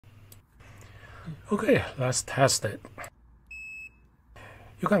Okay, let's test it.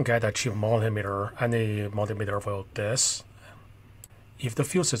 You can get a cheap multimeter, any multimeter for this. If the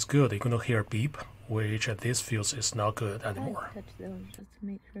fuse is good, you're going to hear beep, which this fuse is not good anymore. Touch those just to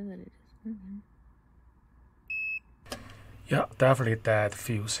make sure that it is moving. Yeah, definitely that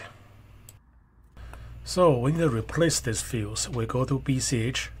fuse. So we need to replace this fuse. We go to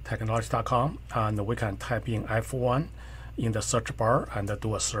bchtechnology.com and we can type in F1 in the search bar and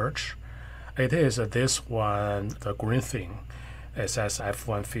do a search. It is this one, the green thing. It says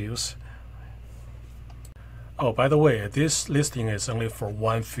F1 fuse. Oh, by the way, this listing is only for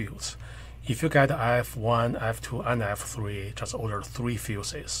one fuse. If you get F1, F2, and F3, just order 3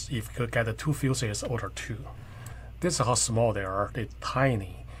 fuses. If you get 2 fuses, order 2. This is how small they are. They're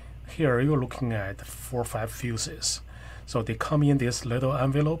tiny. Here you're looking at 4 or 5 fuses. So they come in this little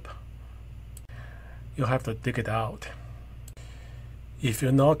envelope. You have to dig it out. If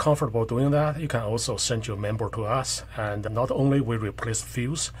you're not comfortable doing that, you can also send your member to us. And not only we replace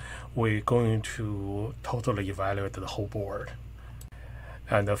fuse, we're going to totally evaluate the whole board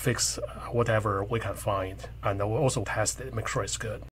and fix whatever we can find. And we'll also test it, make sure it's good.